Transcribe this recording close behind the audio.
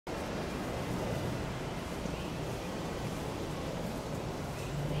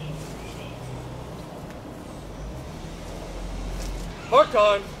Mark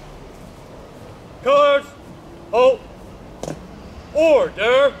time. Colors. Halt.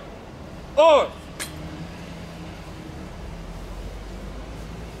 Order. Arms.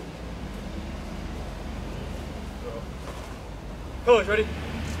 Colors ready?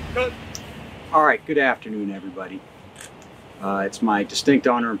 Cut. All right, good afternoon, everybody. It's my distinct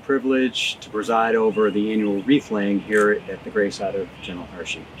honor and privilege to preside over the annual wreath laying here at the gravesite of General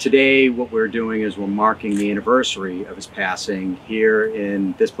Hershey. Today, what we're doing is we're marking the anniversary of his passing here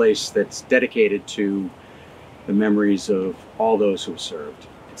in this place that's dedicated to the memories of all those who have served.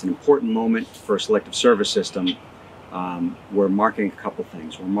 It's an important moment for a selective service system. We're marking a couple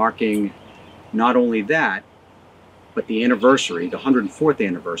things. We're marking not only that, but the anniversary, the 104th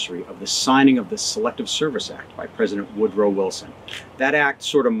anniversary of the signing of the Selective Service Act by President Woodrow Wilson. That act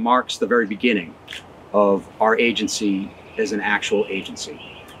sort of marks the very beginning of our agency as an actual agency.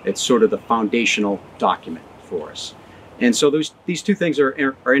 It's sort of the foundational document for us. And so these two things are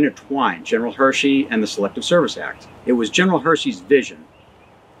intertwined, General Hershey and the Selective Service Act. It was General Hershey's vision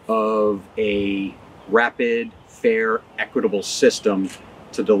of a rapid, fair, equitable system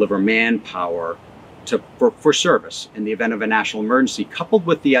to deliver manpower for service in the event of a national emergency, coupled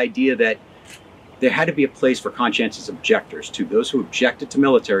with the idea that there had to be a place for conscientious objectors, to those who objected to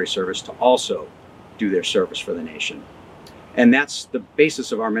military service, to also do their service for the nation. And that's the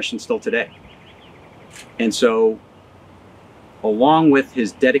basis of our mission still today. And so, along with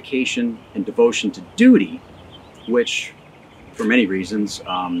his dedication and devotion to duty, which for many reasons,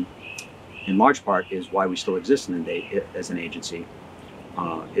 in large part, is why we still exist as an agency,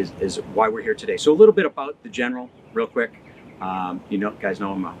 is why we're here today. So a little bit about the General, real quick. You guys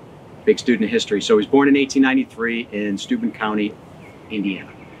know I'm a big student of history. So he was born in 1893 in Steuben County, Indiana.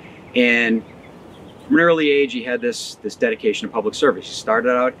 And from an early age, he had this dedication to public service. He started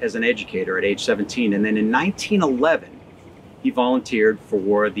out as an educator at age 17. And then in 1911, he volunteered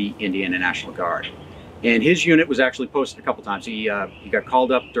for the Indiana National Guard. And his unit was actually posted a couple times. He got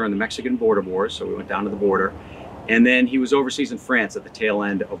called up during the Mexican border wars, so we went down to the border. And then he was overseas in France at the tail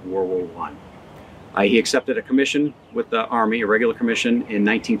end of World War I. He accepted a commission with the Army, a regular commission, in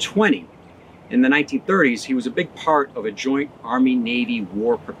 1920. In the 1930s, he was a big part of a joint Army-Navy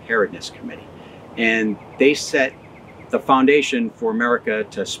War Preparedness Committee. And they set the foundation for America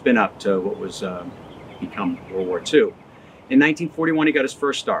to spin up to what was become World War II. In 1941, he got his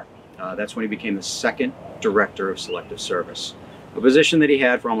first start. That's when he became the second director of Selective Service, a position that he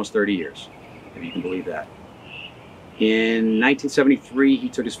had for almost 30 years, if you can believe that. In 1973, he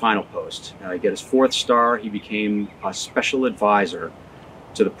took his final post. He got his fourth star. He became a special advisor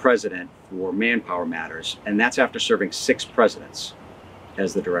to the president for manpower matters, and that's after serving 6 presidents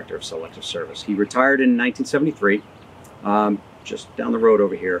as the director of Selective Service. He retired in 1973, just down the road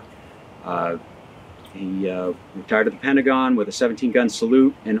over here. He retired at the Pentagon with a 17-gun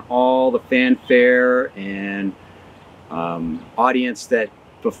salute and all the fanfare and audience that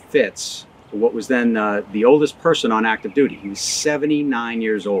befits what was then the oldest person on active duty. He was 79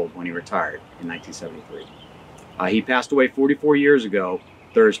 years old when he retired in 1973. He passed away 44 years ago,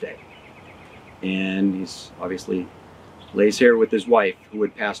 Thursday. And he's obviously lays here with his wife, who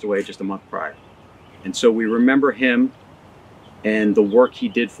had passed away just a month prior. And so we remember him and the work he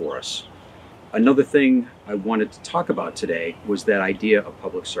did for us. Another thing I wanted to talk about today was that idea of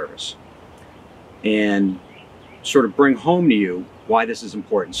public service and sort of bring home to you why this is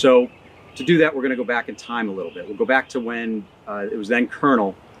important. So to do that, we're going to go back in time a little bit. We'll go back to when it was then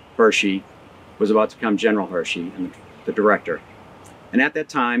Colonel Hershey was about to become General Hershey and the director. And at that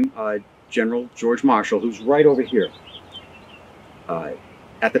time, General George Marshall, who's right over here,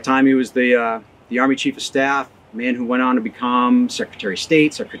 at the time he was the Army Chief of Staff, man who went on to become Secretary of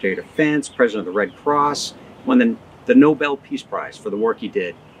State, Secretary of Defense, President of the Red Cross, won the Nobel Peace Prize for the work he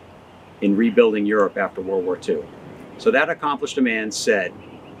did in rebuilding Europe after World War II. So that accomplished man said,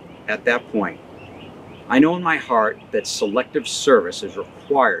 at that point, I know in my heart that selective service is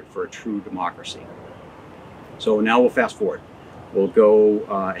required for a true democracy. So now we'll fast forward. We'll go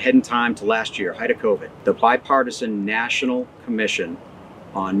ahead in time to last year, height of COVID. The Bipartisan National Commission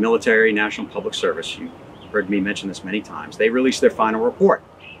on Military National Public Service, you heard me mention this many times, they released their final report.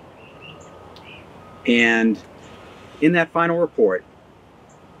 And in that final report,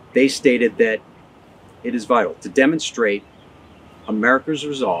 they stated that it is vital to demonstrate America's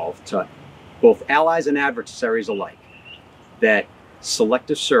resolve to both allies and adversaries alike that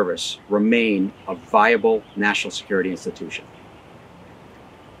selective service remain a viable national security institution.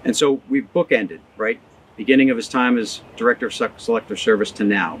 And so we've bookended, right? Beginning of his time as Director of Selective Service to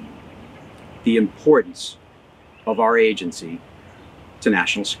now, the importance of our agency to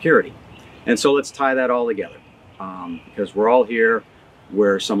national security. And so let's tie that all together because we're all here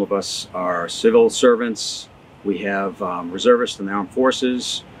where some of us are civil servants. We have reservists in the armed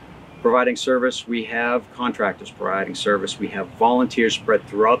forces providing service. We have contractors providing service. We have volunteers spread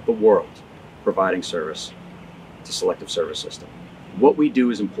throughout the world providing service to Selective Service System. What we do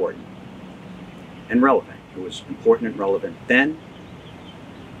is important and relevant. It was important and relevant then,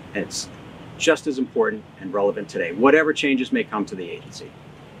 and it's just as important and relevant today, whatever changes may come to the agency.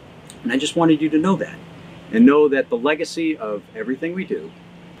 And I just wanted you to know that, and know that the legacy of everything we do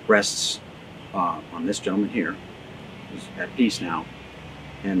rests on this gentleman here, who's at peace now,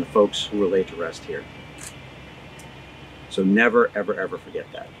 and the folks who were laid to rest here. So never, ever, ever forget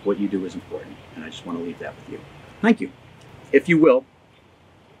that. What you do is important, and I just want to leave that with you. Thank you. If you will,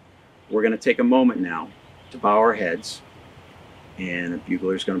 we're going to take a moment now to bow our heads, and the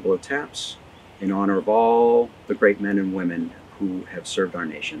bugler is going to blow taps in honor of all the great men and women who have served our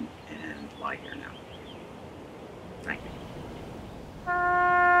nation and lie here now. Thank you.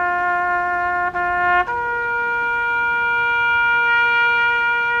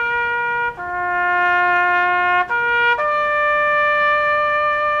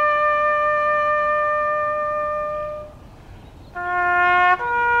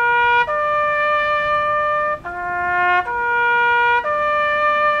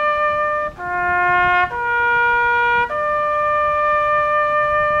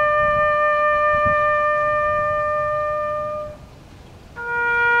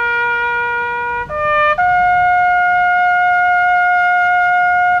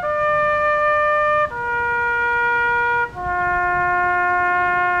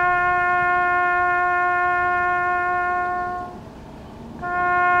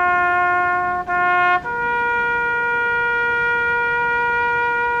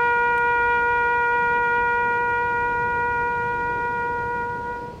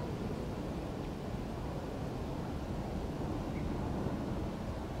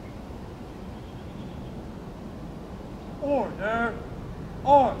 Order!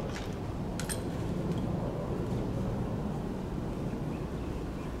 Order!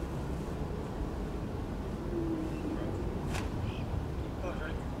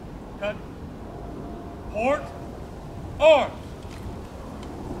 Cut. Port. Arms.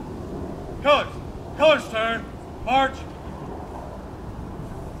 Cut. Colors turn. March.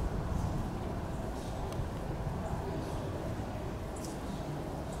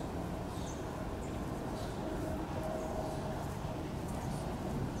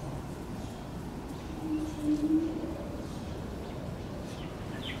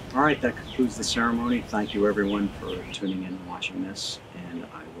 All right, that concludes the ceremony. Thank you everyone for tuning in and watching this, and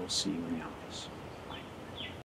I will see you in the office.